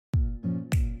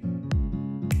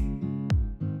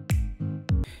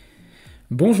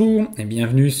Bonjour et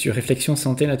bienvenue sur Réflexion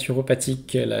Santé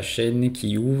Naturopathique, la chaîne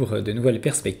qui ouvre de nouvelles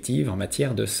perspectives en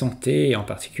matière de santé et en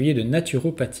particulier de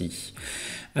naturopathie.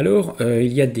 Alors,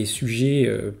 il y a des sujets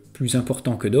plus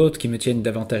importants que d'autres qui me tiennent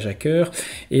davantage à cœur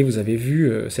et vous avez vu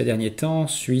ces derniers temps,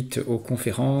 suite aux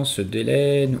conférences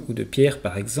d'Hélène ou de Pierre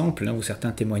par exemple, ou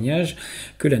certains témoignages,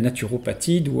 que la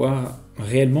naturopathie doit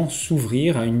réellement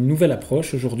s'ouvrir à une nouvelle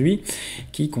approche aujourd'hui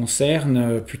qui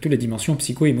concerne plutôt les dimensions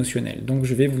psycho-émotionnelles. Donc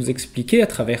je vais vous expliquer à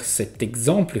travers cet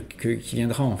exemple qui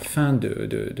viendra en fin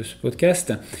de ce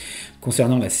podcast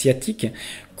concernant la sciatique,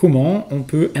 comment on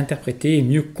peut interpréter et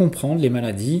mieux comprendre les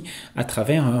maladies à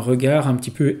travers un regard un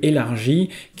petit peu élargi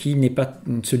qui ne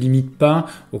se limite pas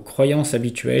aux croyances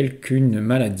habituelles qu'une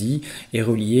maladie est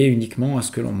reliée uniquement à ce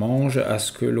que l'on mange, à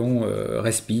ce que l'on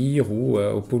respire ou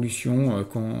aux pollutions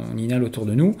qu'on inhale autour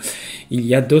de nous. Il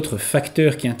y a d'autres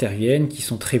facteurs qui interviennent, qui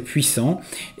sont très puissants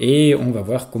et on va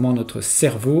voir comment notre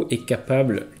cerveau est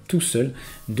capable tout seul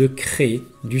de créer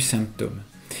du symptôme.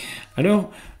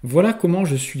 Alors, voilà comment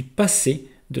je suis passé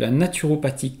de la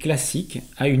naturopathie classique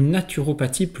à une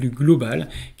naturopathie plus globale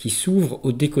qui s'ouvre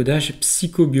au décodage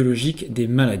psychobiologique des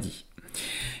maladies.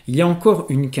 Il y a encore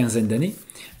une quinzaine d'années,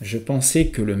 je pensais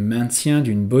que le maintien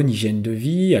d'une bonne hygiène de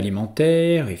vie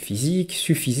alimentaire et physique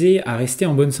suffisait à rester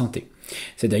en bonne santé.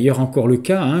 C'est d'ailleurs encore le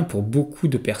cas pour beaucoup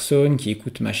de personnes qui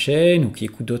écoutent ma chaîne ou qui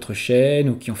écoutent d'autres chaînes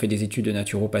ou qui ont fait des études de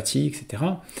naturopathie, etc.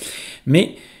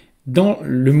 Mais dans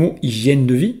le mot hygiène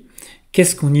de vie,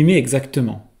 qu'est-ce qu'on y met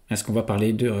exactement ? Est-ce qu'on va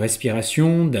parler de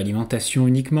respiration, d'alimentation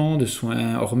uniquement, de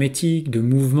soins hormétiques, de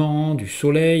mouvement, du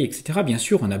soleil, etc. Bien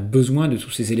sûr, on a besoin de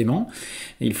tous ces éléments.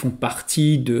 Ils font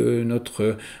partie de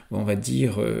notre, on va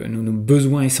dire, nos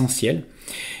besoins essentiels.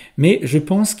 Mais je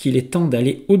pense qu'il est temps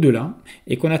d'aller au-delà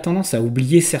et qu'on a tendance à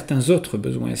oublier certains autres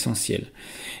besoins essentiels.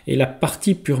 Et la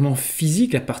partie purement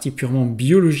physique, la partie purement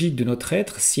biologique de notre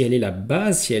être, si elle est la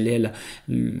base, si elle est,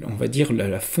 on va dire,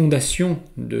 la fondation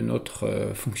de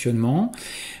notre fonctionnement,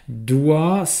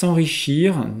 doit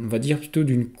s'enrichir, on va dire plutôt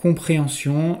d'une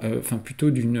compréhension,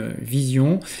 plutôt d'une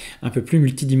vision un peu plus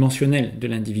multidimensionnelle de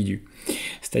l'individu.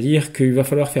 C'est-à-dire qu'il va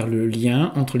falloir faire le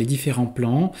lien entre les différents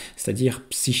plans, c'est-à-dire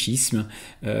psychisme,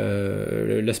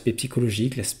 l'aspect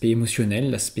psychologique, l'aspect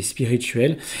émotionnel, l'aspect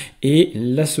spirituel, et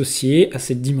l'associer à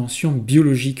cette dimension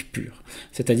biologique pure.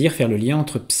 C'est-à-dire faire le lien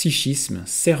entre psychisme,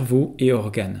 cerveau et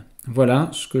organes. Voilà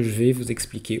ce que je vais vous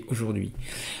expliquer aujourd'hui.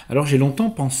 Alors j'ai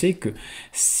longtemps pensé que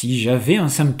si j'avais un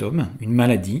symptôme, une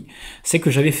maladie, c'est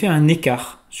que j'avais fait un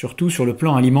écart, surtout sur le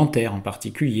plan alimentaire en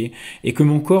particulier, et que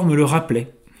mon corps me le rappelait.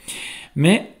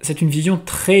 Mais c'est une vision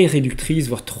très réductrice,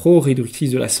 voire trop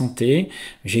réductrice de la santé.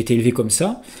 J'ai été élevé comme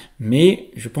ça, mais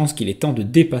je pense qu'il est temps de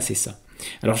dépasser ça.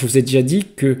 Alors je vous ai déjà dit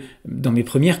que dans mes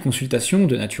premières consultations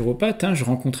de naturopathe, je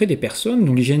rencontrais des personnes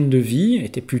dont l'hygiène de vie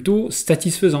était plutôt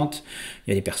satisfaisante.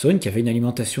 Il y a des personnes qui avaient une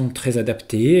alimentation très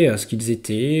adaptée à ce qu'ils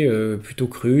étaient, plutôt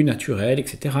crue, naturelle,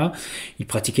 etc. Ils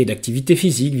pratiquaient d'activité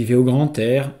physique, vivaient au grand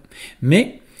air,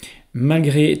 mais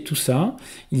malgré tout ça,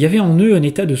 il y avait en eux un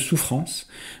état de souffrance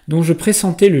dont je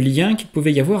pressentais le lien qu'il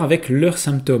pouvait y avoir avec leurs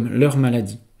symptômes, leur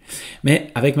maladie. Mais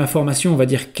avec ma formation, on va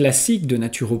dire classique de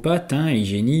naturopathe,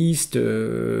 hygiéniste,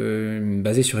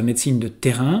 basée sur une médecine de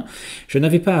terrain, je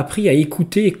n'avais pas appris à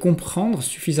écouter et comprendre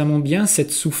suffisamment bien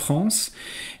cette souffrance,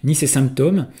 ni ces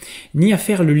symptômes, ni à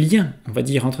faire le lien, on va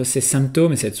dire, entre ces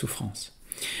symptômes et cette souffrance.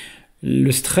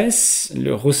 Le stress,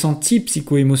 le ressenti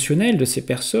psycho-émotionnel de ces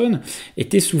personnes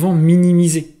était souvent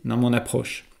minimisé dans mon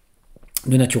approche,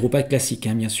 de naturopathe classique,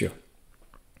 bien sûr.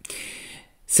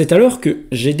 C'est alors que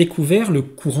j'ai découvert le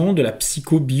courant de la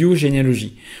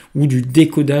psychobiogénéalogie, ou du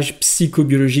décodage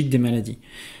psychobiologique des maladies.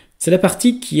 C'est la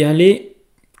partie qui allait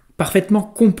parfaitement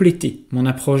compléter mon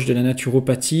approche de la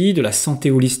naturopathie, de la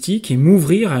santé holistique et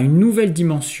m'ouvrir à une nouvelle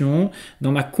dimension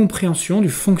dans ma compréhension du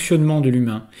fonctionnement de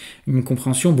l'humain, une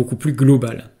compréhension beaucoup plus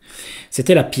globale.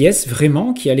 C'était la pièce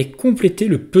vraiment qui allait compléter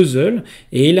le puzzle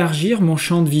et élargir mon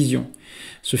champ de vision.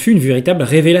 Ce fut une véritable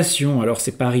révélation. Alors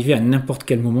c'est pas arrivé à n'importe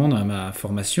quel moment dans ma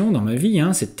formation, dans ma vie,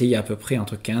 c'était il y a à peu près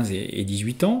entre 15 et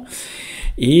 18 ans,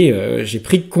 et j'ai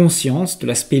pris conscience de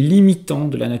l'aspect limitant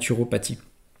de la naturopathie.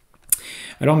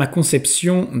 Alors ma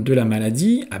conception de la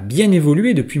maladie a bien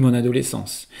évolué depuis mon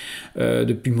adolescence,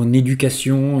 depuis mon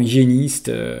éducation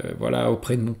hygiéniste,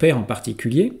 auprès de mon père en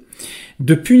particulier.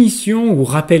 De punition ou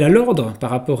rappel à l'ordre par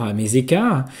rapport à mes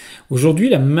écarts, aujourd'hui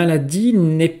la maladie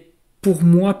n'est pour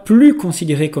moi plus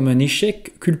considérée comme un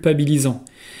échec culpabilisant.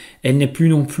 Elle n'est plus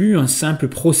non plus un simple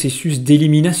processus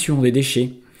d'élimination des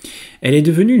déchets. Elle est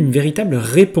devenue une véritable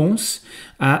réponse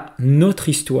à notre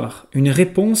histoire, une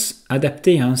réponse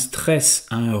adaptée à un stress,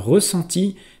 à un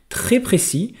ressenti très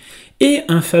précis et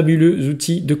un fabuleux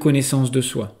outil de connaissance de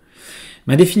soi.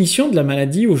 Ma définition de la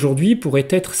maladie aujourd'hui pourrait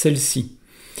être celle-ci.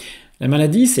 La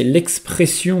maladie, c'est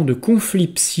l'expression de conflits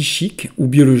psychiques ou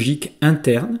biologiques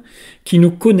internes qui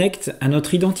nous connectent à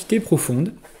notre identité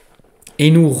profonde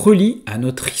et nous relient à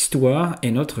notre histoire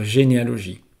et notre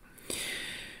généalogie.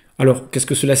 Alors, qu'est-ce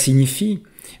que cela signifie ?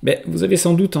 Vous avez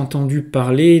sans doute entendu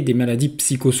parler des maladies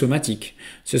psychosomatiques.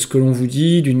 C'est ce que l'on vous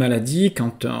dit d'une maladie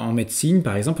quand en médecine,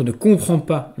 par exemple, on ne comprend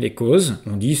pas les causes.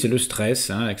 On dit c'est le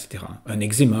stress, etc. Un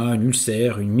eczéma, un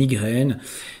ulcère, une migraine,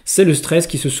 c'est le stress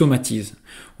qui se somatise.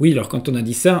 Oui, alors quand on a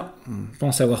dit ça, on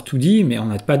pense avoir tout dit, mais on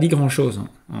n'a pas dit grand-chose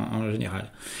en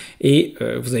général. Et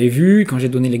vous avez vu, quand j'ai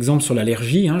donné l'exemple sur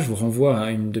l'allergie, je vous renvoie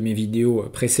à une de mes vidéos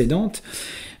précédentes,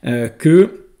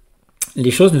 que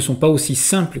les choses ne sont pas aussi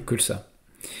simples que ça.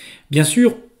 Bien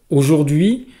sûr,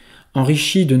 aujourd'hui,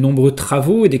 enrichi de nombreux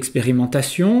travaux et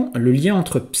d'expérimentations, le lien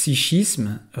entre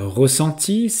psychisme,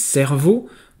 ressenti, cerveau,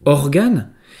 organes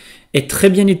est très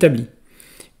bien établi.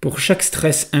 Pour chaque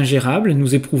stress ingérable,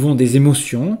 nous éprouvons des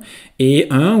émotions et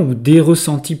un ou des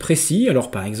ressentis précis. Alors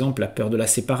par exemple, la peur de la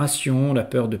séparation, la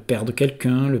peur de perdre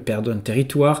quelqu'un, le perdre un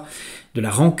territoire, de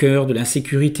la rancœur, de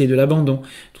l'insécurité, de l'abandon.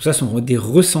 Tout ça sont des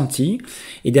ressentis.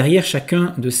 Et derrière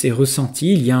chacun de ces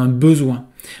ressentis, il y a un besoin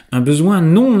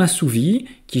non assouvi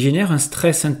qui génère un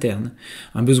stress interne,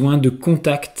 un besoin de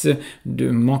contact, de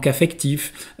manque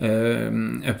affectif,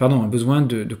 un besoin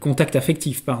de contact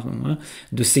affectif,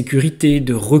 de sécurité,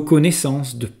 de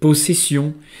reconnaissance, de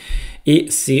possession. Et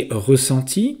ces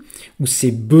ressentis ou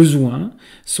ces besoins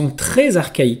sont très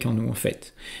archaïques en nous en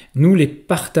fait. Nous les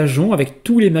partageons avec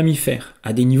tous les mammifères,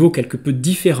 à des niveaux quelque peu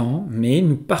différents, mais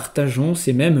nous partageons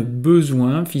ces mêmes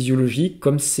besoins physiologiques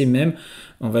comme ces mêmes,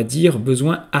 on va dire,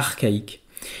 besoins archaïques.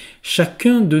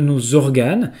 Chacun de nos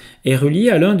organes est relié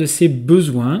à l'un de ces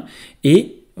besoins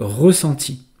et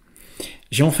ressentis.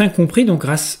 J'ai enfin compris, donc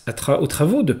grâce aux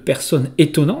travaux de personnes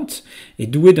étonnantes et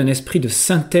douées d'un esprit de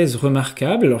synthèse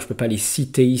remarquable, alors je ne peux pas les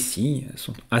citer ici, elles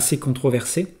sont assez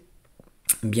controversées,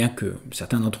 bien que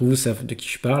certains d'entre vous savent de qui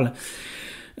je parle.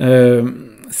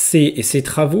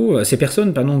 Ces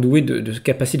personnes douées de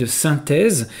capacités de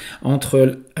synthèse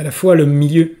entre à la fois le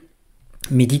milieu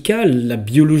médical, la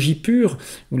biologie pure,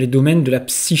 ou les domaines de la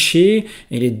psyché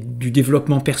et du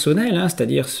développement personnel,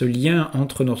 c'est-à-dire ce lien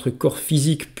entre notre corps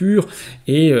physique pur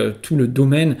et tout le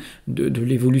domaine de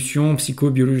l'évolution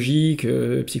psychobiologique,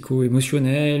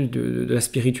 psycho-émotionnelle, de la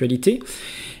spiritualité.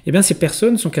 Ces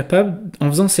personnes sont capables, en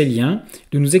faisant ces liens,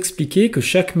 de nous expliquer que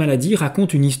chaque maladie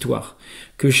raconte une histoire,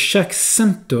 que chaque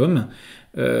symptôme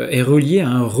est relié à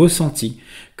un ressenti,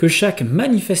 que chaque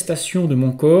manifestation de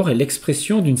mon corps est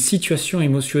l'expression d'une situation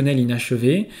émotionnelle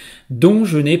inachevée dont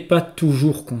je n'ai pas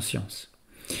toujours conscience.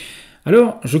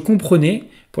 Alors, je comprenais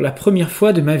pour la première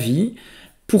fois de ma vie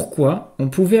pourquoi on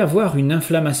pouvait avoir une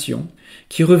inflammation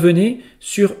qui revenait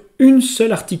sur une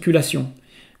seule articulation.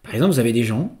 Par exemple, vous avez des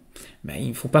gens, ils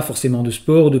ne font pas forcément de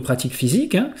sport, de pratique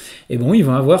physique, et ils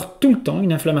vont avoir tout le temps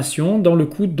une inflammation dans le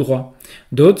coude droit.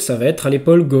 D'autres, ça va être à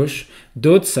l'épaule gauche.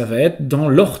 D'autres, ça va être dans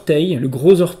l'orteil, le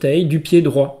gros orteil du pied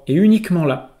droit, et uniquement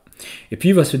là. Et puis,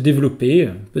 il va se développer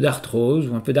un peu d'arthrose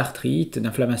ou un peu d'arthrite,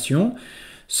 d'inflammation,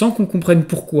 sans qu'on comprenne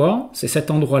pourquoi c'est cet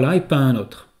endroit-là et pas un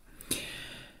autre.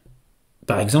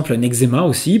 Par exemple, un eczéma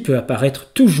aussi peut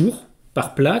apparaître toujours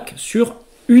par plaque sur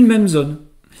une même zone.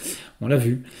 On l'a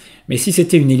vu. Mais si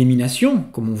c'était une élimination,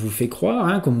 comme on vous fait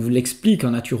croire, comme on vous l'explique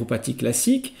en naturopathie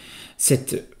classique,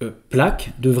 cette plaque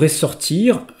devrait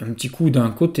sortir un petit coup d'un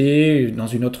côté, dans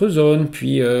une autre zone,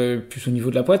 puis plus au niveau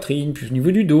de la poitrine, plus au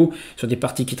niveau du dos, sur des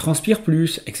parties qui transpirent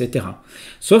plus, etc.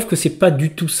 Sauf que c'est pas du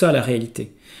tout ça la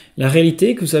réalité. La réalité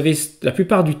est que vous avez la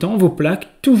plupart du temps vos plaques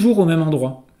toujours au même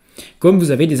endroit, comme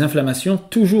vous avez des inflammations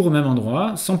toujours au même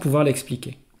endroit, sans pouvoir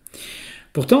l'expliquer.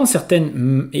 Pourtant,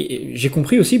 j'ai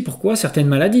compris aussi pourquoi certaines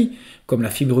maladies, comme la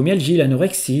fibromyalgie,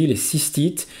 l'anorexie, les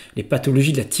cystites, les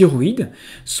pathologies de la thyroïde,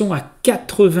 sont à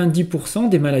 90%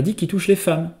 des maladies qui touchent les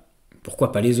femmes.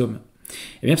 Pourquoi pas les hommes ?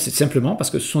 C'est simplement parce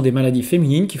que ce sont des maladies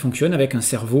féminines qui fonctionnent avec un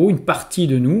cerveau, une partie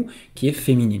de nous qui est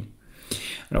féminine.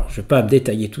 Alors, je ne vais pas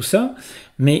détailler tout ça,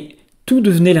 mais tout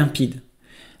devenait limpide.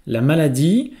 La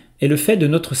maladie est le fait de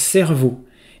notre cerveau,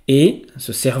 et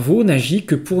ce cerveau n'agit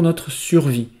que pour notre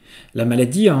survie. La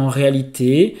maladie a en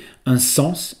réalité un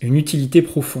sens, une utilité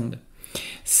profonde.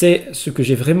 C'est ce que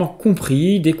j'ai vraiment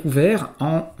compris, découvert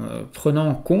en prenant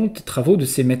en compte les travaux de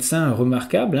ces médecins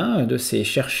remarquables, de ces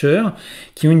chercheurs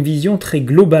qui ont une vision très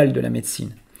globale de la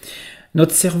médecine.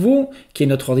 Notre cerveau, qui est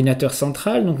notre ordinateur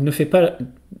central, donc ne fait pas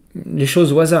les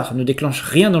choses au hasard, ne déclenche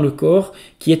rien dans le corps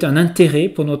qui ait un intérêt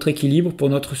pour notre équilibre, pour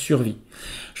notre survie.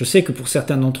 Je sais que pour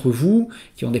certains d'entre vous,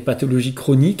 qui ont des pathologies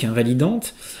chroniques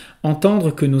invalidantes,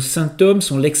 entendre que nos symptômes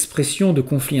sont l'expression de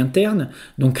conflits internes,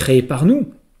 donc créés par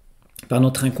nous, par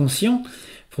notre inconscient,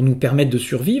 pour nous permettre de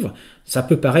survivre, ça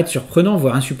peut paraître surprenant,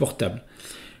 voire insupportable.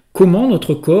 Comment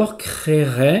notre corps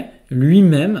créerait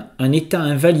lui-même un état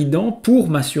invalidant pour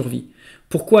ma survie?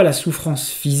 Pourquoi la souffrance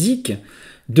physique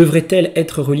devrait-elle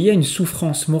être reliée à une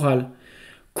souffrance morale?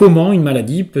 Comment une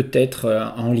maladie peut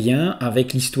être en lien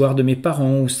avec l'histoire de mes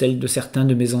parents ou celle de certains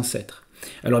de mes ancêtres?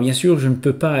 Alors bien sûr, je ne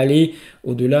peux pas aller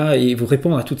au-delà et vous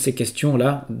répondre à toutes ces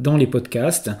questions-là dans les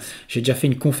podcasts. J'ai déjà fait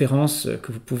une conférence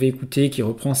que vous pouvez écouter qui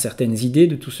reprend certaines idées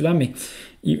de tout cela, mais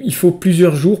il faut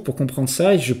plusieurs jours pour comprendre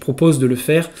ça et je propose de le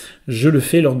faire. Je le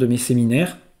fais lors de mes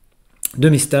séminaires, de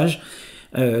mes stages,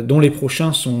 dont les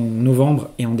prochains sont novembre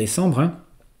et en décembre.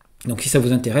 Donc si ça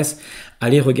vous intéresse,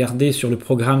 allez regarder sur le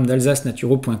programme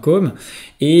d'alsacenaturo.com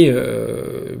et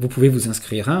vous pouvez vous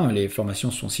inscrire. Les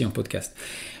formations sont aussi en podcast.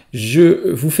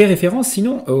 Je vous fais référence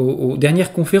sinon aux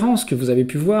dernières conférences que vous avez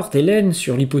pu voir d'Hélène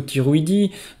sur l'hypothyroïdie,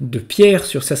 de Pierre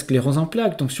sur sa sclérose en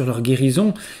plaques, donc sur leur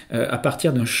guérison à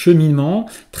partir d'un cheminement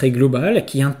très global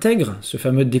qui intègre ce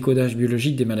fameux décodage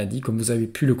biologique des maladies comme vous avez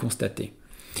pu le constater.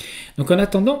 Donc en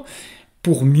attendant,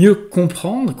 pour mieux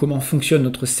comprendre comment fonctionne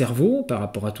notre cerveau par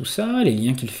rapport à tout ça, les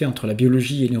liens qu'il fait entre la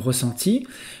biologie et le ressenti,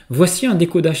 voici un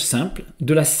décodage simple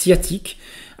de la sciatique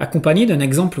accompagné d'un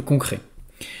exemple concret.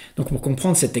 Donc pour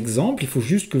comprendre cet exemple, il faut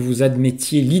juste que vous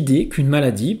admettiez l'idée qu'une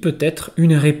maladie peut être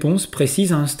une réponse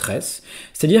précise à un stress,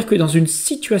 c'est-à-dire que dans une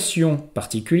situation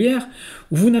particulière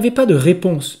où vous n'avez pas de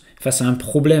réponse face à un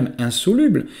problème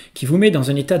insoluble qui vous met dans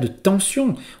un état de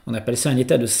tension, on appelle ça un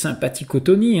état de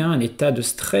sympathicotonie, un état de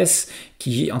stress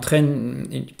qui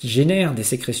génère des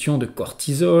sécrétions de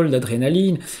cortisol,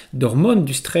 d'adrénaline, d'hormones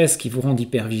du stress qui vous rendent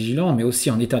hyper vigilant, mais aussi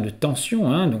en état de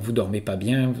tension, donc vous dormez pas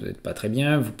bien, vous n'êtes pas très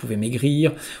bien, vous pouvez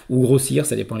maigrir ou grossir,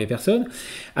 ça dépend des personnes.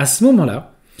 À ce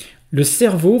moment-là, le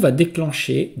cerveau va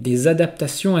déclencher des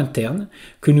adaptations internes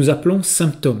que nous appelons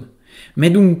symptômes.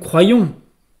 Mais nous croyons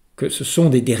que ce sont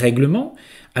des dérèglements,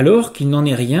 alors qu'il n'en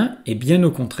est rien, et bien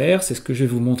au contraire, c'est ce que je vais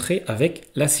vous montrer avec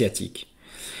la sciatique.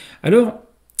 Alors,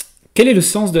 quel est le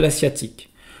sens de la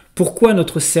sciatique? Pourquoi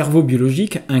notre cerveau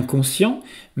biologique inconscient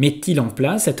met-il en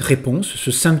place cette réponse, ce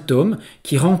symptôme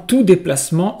qui rend tout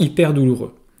déplacement hyper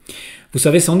douloureux? Vous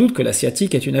savez sans doute que la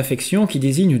sciatique est une affection qui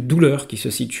désigne une douleur qui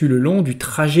se situe le long du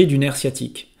trajet du nerf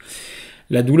sciatique.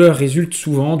 La douleur résulte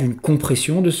souvent d'une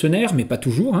compression de ce nerf, mais pas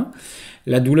toujours.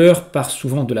 La douleur part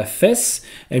souvent de la fesse,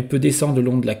 elle peut descendre le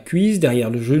long de la cuisse, derrière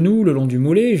le genou, le long du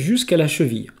mollet, jusqu'à la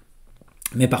cheville.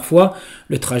 Mais parfois,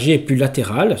 le trajet est plus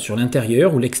latéral, sur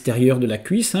l'intérieur ou l'extérieur de la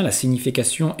cuisse, la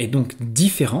signification est donc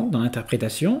différente dans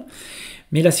l'interprétation.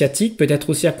 Mais la sciatique peut être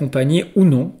aussi accompagnée ou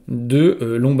non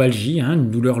de lombalgie,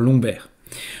 une douleur lombaire.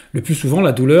 Le plus souvent,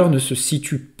 la douleur ne se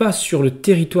situe pas sur le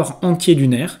territoire entier du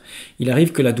nerf. Il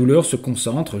arrive que la douleur se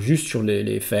concentre juste sur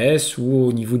les fesses ou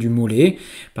au niveau du mollet,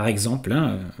 par exemple.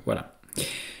 Voilà.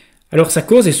 Alors sa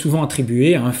cause est souvent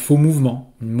attribuée à un faux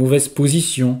mouvement, une mauvaise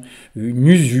position, une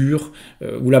usure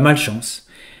ou la malchance.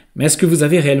 Mais est-ce que vous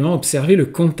avez réellement observé le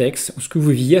contexte ou ce que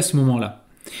vous viviez à ce moment-là?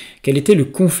 Quel était le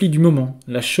conflit du moment,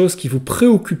 la chose qui vous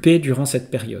préoccupait durant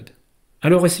cette période?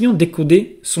 Alors essayons de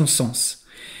décoder son sens.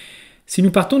 Si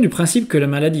nous partons du principe que la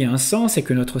maladie a un sens et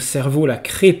que notre cerveau la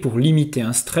crée pour limiter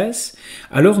un stress,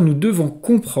 alors nous devons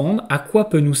comprendre à quoi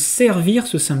peut nous servir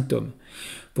ce symptôme.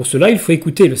 Pour cela, il faut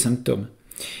écouter le symptôme.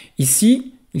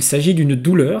 Ici, il s'agit d'une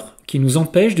douleur qui nous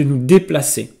empêche de nous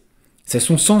déplacer. C'est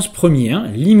son sens premier,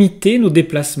 limiter nos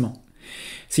déplacements.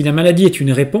 Si la maladie est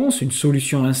une réponse, une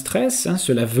solution à un stress,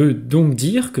 cela veut donc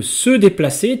dire que se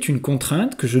déplacer est une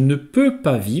contrainte que je ne peux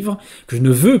pas vivre, que je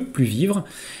ne veux plus vivre.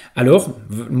 Alors,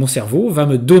 mon cerveau va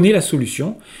me donner la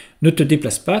solution. Ne te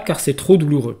déplace pas car c'est trop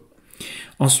douloureux.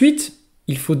 Ensuite,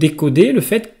 il faut décoder le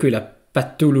fait que la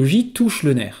pathologie touche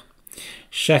le nerf.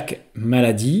 Chaque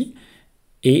maladie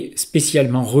est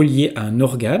spécialement reliée à un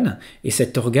organe et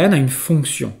cet organe a une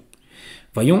fonction.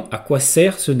 Voyons à quoi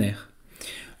sert ce nerf.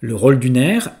 Le rôle du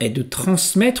nerf est de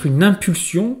transmettre une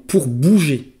impulsion pour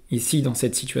bouger, ici dans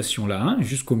cette situation-là,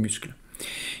 jusqu'au muscle.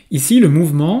 Ici, le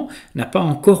mouvement n'a pas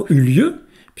encore eu lieu,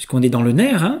 puisqu'on est dans le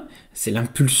nerf, c'est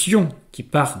l'impulsion qui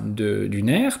part du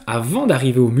nerf avant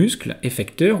d'arriver au muscle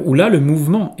effecteur, où là le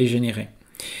mouvement est généré.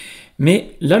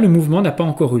 Mais là, le mouvement n'a pas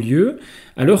encore eu lieu,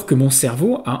 alors que mon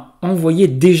cerveau a envoyé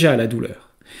déjà la douleur.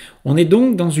 On est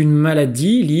donc dans une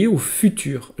maladie liée au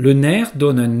futur. Le nerf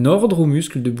donne un ordre au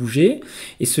muscle de bouger,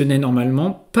 et ce n'est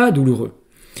normalement pas douloureux.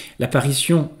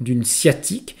 L'apparition d'une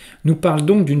sciatique nous parle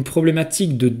donc d'une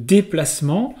problématique de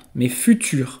déplacement, mais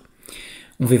future.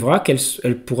 on verra qu'elle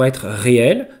pourra être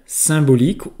réelle,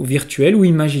 symbolique, ou virtuelle ou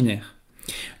imaginaire.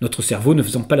 Notre cerveau ne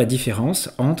faisant pas la différence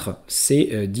entre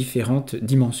ces différentes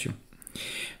dimensions.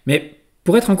 Mais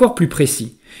pour être encore plus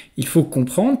précis, il faut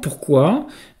comprendre pourquoi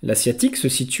la sciatique se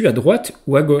situe à droite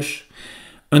ou à gauche.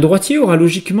 Un droitier aura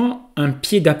logiquement un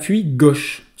pied d'appui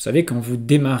gauche. Vous savez, quand vous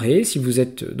démarrez, si vous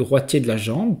êtes droitier de la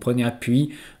jambe, vous prenez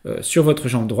appui sur votre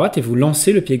jambe droite et vous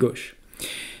lancez le pied gauche.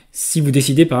 Si vous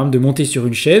décidez par exemple de monter sur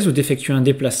une chaise ou d'effectuer un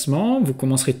déplacement, vous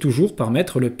commencerez toujours par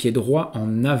mettre le pied droit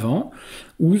en avant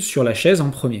ou sur la chaise en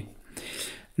premier.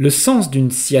 Le sens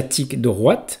d'une sciatique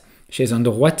droite, chez un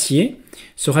droitier,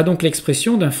 sera donc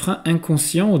l'expression d'un frein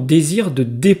inconscient au désir de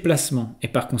déplacement et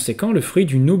par conséquent le fruit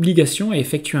d'une obligation à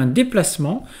effectuer un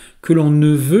déplacement que l'on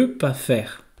ne veut pas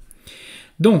faire.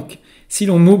 Donc, si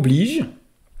l'on m'oblige,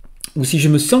 ou si je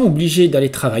me sens obligé d'aller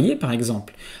travailler par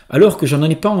exemple, alors que je n'en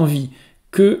ai pas envie,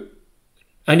 que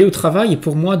aller au travail est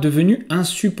pour moi devenu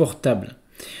insupportable.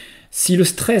 Si le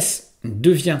stress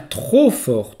devient trop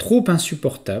fort, trop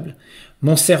insupportable,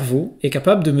 mon cerveau est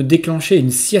capable de me déclencher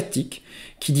une sciatique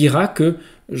qui dira que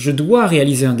je dois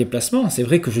réaliser un déplacement, c'est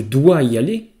vrai que je dois y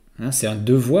aller, c'est un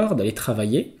devoir d'aller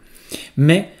travailler,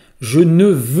 mais je ne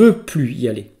veux plus y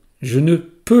aller, je ne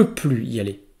peux plus y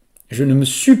aller, je ne me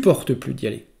supporte plus d'y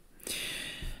aller.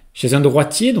 Chez un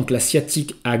droitier, donc la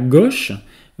sciatique à gauche,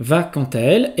 va quant à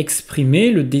elle exprimer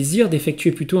le désir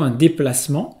d'effectuer plutôt un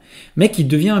déplacement, mais qui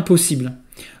devient impossible.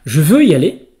 Je veux y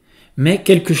aller, mais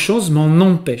quelque chose m'en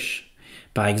empêche.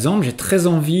 Par exemple, j'ai très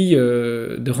envie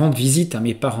de rendre visite à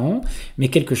mes parents, mais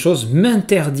quelque chose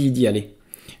m'interdit d'y aller.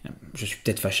 Je suis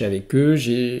peut-être fâché avec eux,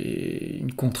 j'ai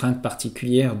une contrainte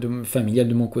particulière familiale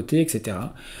de mon côté, etc.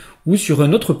 Ou sur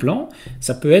un autre plan,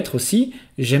 ça peut être aussi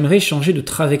 « j'aimerais changer de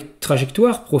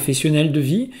trajectoire professionnelle de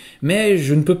vie, mais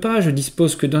je ne peux pas, je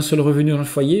dispose que d'un seul revenu dans le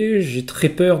foyer, j'ai très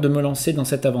peur de me lancer dans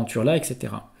cette aventure-là,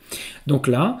 etc. » Donc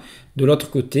là, de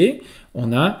l'autre côté,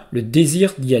 on a le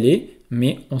désir d'y aller,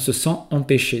 mais on se sent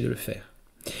empêché de le faire.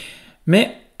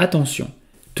 Mais attention,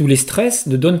 tous les stress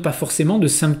ne donnent pas forcément de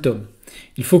symptômes.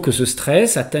 Il faut que ce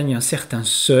stress atteigne un certain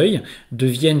seuil,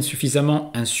 devienne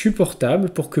suffisamment insupportable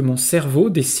pour que mon cerveau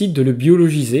décide de le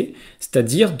biologiser,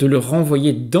 c'est-à-dire de le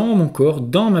renvoyer dans mon corps,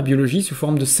 dans ma biologie, sous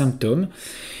forme de symptômes.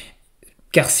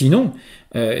 Car sinon,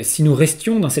 si nous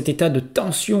restions dans cet état de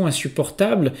tension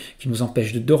insupportable qui nous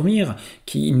empêche de dormir,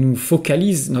 qui nous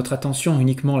focalise notre attention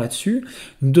uniquement là-dessus,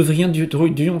 nous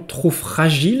devrions trop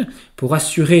fragiles pour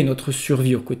assurer notre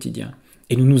survie au quotidien.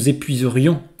 Et nous nous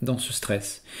épuiserions dans ce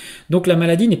stress. Donc la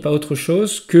maladie n'est pas autre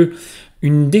chose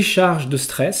qu'une décharge de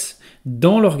stress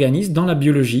dans l'organisme, dans la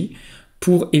biologie,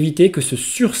 pour éviter que ce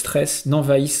surstress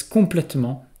n'envahisse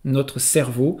complètement notre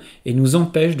cerveau et nous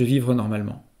empêche de vivre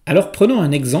normalement. Alors prenons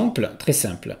un exemple très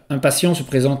simple. Un patient se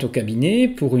présente au cabinet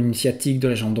pour une sciatique de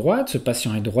la jambe droite, ce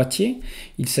patient est droitier.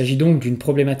 Il s'agit donc d'une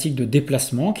problématique de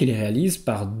déplacement qu'il réalise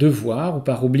par devoir ou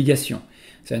par obligation.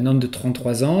 C'est un homme de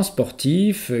 33 ans,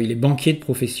 sportif, il est banquier de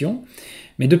profession.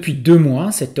 Mais depuis 2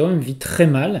 mois, cet homme vit très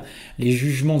mal les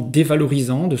jugements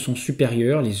dévalorisants de son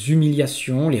supérieur, les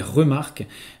humiliations, les remarques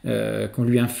qu'on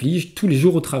lui inflige tous les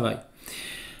jours au travail.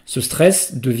 Ce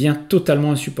stress devient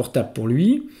totalement insupportable pour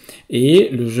lui et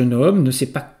le jeune homme ne sait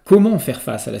pas comment faire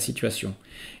face à la situation.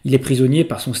 Il est prisonnier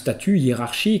par son statut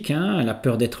hiérarchique, elle a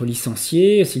peur d'être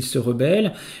licencié s'il se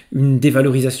rebelle, une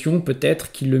dévalorisation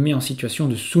peut-être qui le met en situation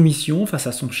de soumission face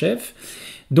à son chef.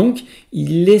 Donc,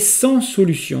 il est sans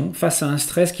solution face à un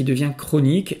stress qui devient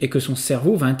chronique et que son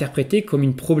cerveau va interpréter comme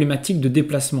une problématique de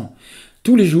déplacement.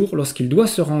 Tous les jours, lorsqu'il doit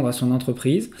se rendre à son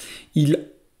entreprise, il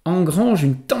engrange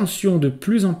une tension de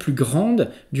plus en plus grande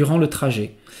durant le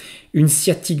trajet. Une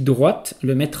sciatique droite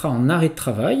le mettra en arrêt de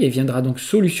travail et viendra donc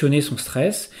solutionner son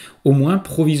stress, au moins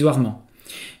provisoirement.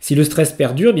 Si le stress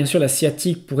perdure, bien sûr la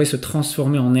sciatique pourrait se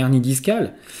transformer en hernie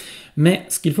discale, mais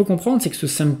ce qu'il faut comprendre, c'est que ce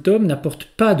symptôme n'apporte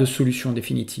pas de solution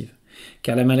définitive,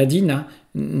 car la maladie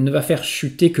ne va faire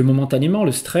chuter que momentanément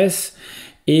le stress,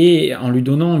 et en lui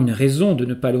donnant une raison de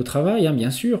ne pas aller au travail, bien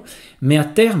sûr, mais à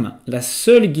terme, la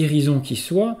seule guérison qui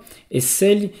soit est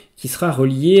celle qui sera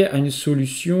reliée à une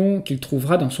solution qu'il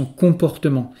trouvera dans son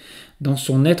comportement, dans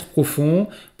son être profond,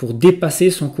 pour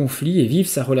dépasser son conflit et vivre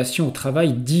sa relation au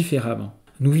travail différemment.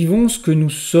 Nous vivons ce que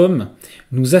nous sommes,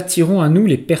 nous attirons à nous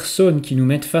les personnes qui nous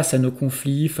mettent face à nos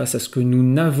conflits, face à ce que nous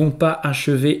n'avons pas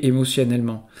achevé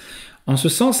émotionnellement. En ce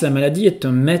sens, la maladie est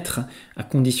un maître, à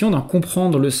condition d'en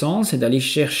comprendre le sens et d'aller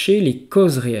chercher les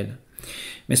causes réelles.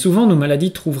 Mais souvent, nos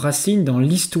maladies trouvent racine dans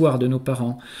l'histoire de nos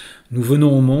parents. Nous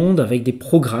venons au monde avec des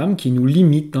programmes qui nous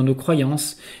limitent dans nos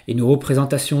croyances et nos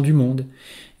représentations du monde.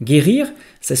 Guérir,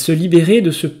 c'est se libérer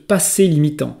de ce passé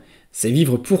limitant. C'est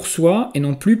vivre pour soi et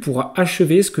non plus pour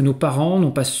achever ce que nos parents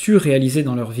n'ont pas su réaliser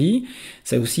dans leur vie.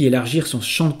 C'est aussi élargir son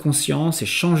champ de conscience et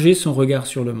changer son regard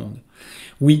sur le monde.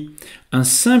 Oui, un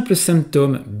simple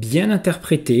symptôme bien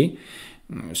interprété,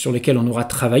 sur lequel on aura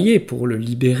travaillé pour le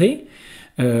libérer,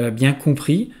 bien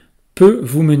compris, peut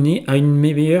vous mener à une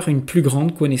meilleure, une plus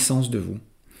grande connaissance de vous.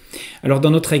 Alors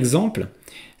dans notre exemple,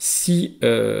 si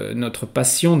notre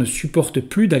patient ne supporte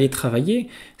plus d'aller travailler,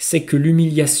 c'est que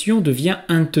l'humiliation devient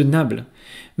intenable.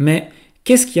 Mais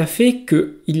qu'est-ce qui a fait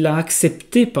qu'il a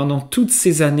accepté pendant toutes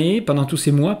ces années, pendant tous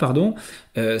ces mois,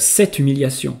 cette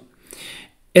humiliation ?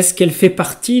 Est-ce qu'elle fait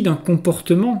partie d'un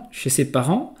comportement chez ses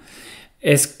parents ?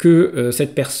 Est-ce que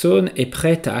cette personne est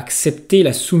prête à accepter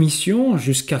la soumission ?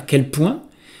 Jusqu'à quel point ?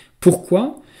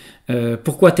 Pourquoi ?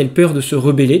 Pourquoi a-t-elle peur de se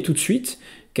rebeller tout de suite ?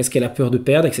 Qu'est-ce qu'elle a peur de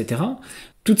perdre, etc.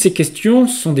 Toutes ces questions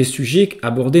sont des sujets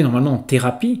abordés normalement en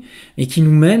thérapie et qui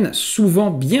nous mènent souvent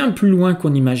bien plus loin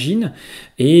qu'on imagine,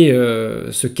 et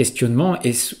ce questionnement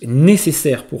est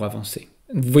nécessaire pour avancer.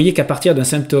 Vous voyez qu'à partir d'un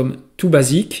symptôme tout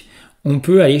basique, on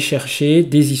peut aller chercher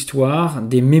des histoires,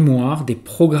 des mémoires, des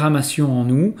programmations en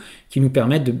nous qui nous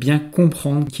permettent de bien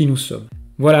comprendre qui nous sommes.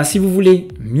 Voilà, si vous voulez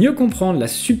mieux comprendre la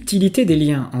subtilité des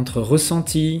liens entre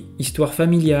ressenti, histoire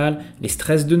familiale, les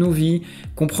stress de nos vies,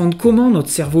 comprendre comment notre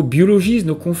cerveau biologise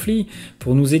nos conflits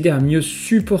pour nous aider à mieux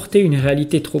supporter une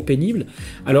réalité trop pénible,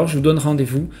 alors je vous donne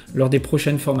rendez-vous lors des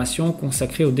prochaines formations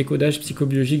consacrées au décodage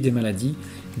psychobiologique des maladies,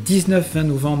 19-20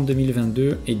 novembre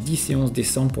 2022 et 10 et 11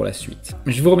 décembre pour la suite.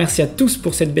 Je vous remercie à tous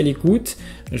pour cette belle écoute.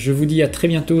 Je vous dis à très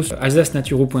bientôt sur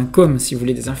alsacenaturo.com si vous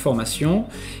voulez des informations,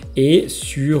 et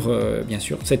sur, bien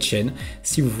sûr, cette chaîne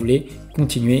si vous voulez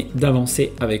continuer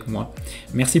d'avancer avec moi.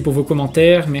 Merci pour vos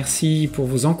commentaires, merci pour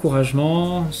vos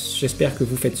encouragements. J'espère que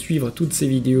vous faites suivre toutes ces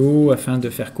vidéos afin de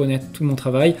faire connaître tout mon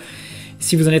travail.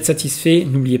 Si vous en êtes satisfait,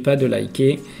 n'oubliez pas de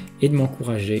liker et de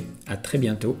m'encourager. À très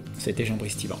bientôt. C'était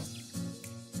Jean-Brice Thiban.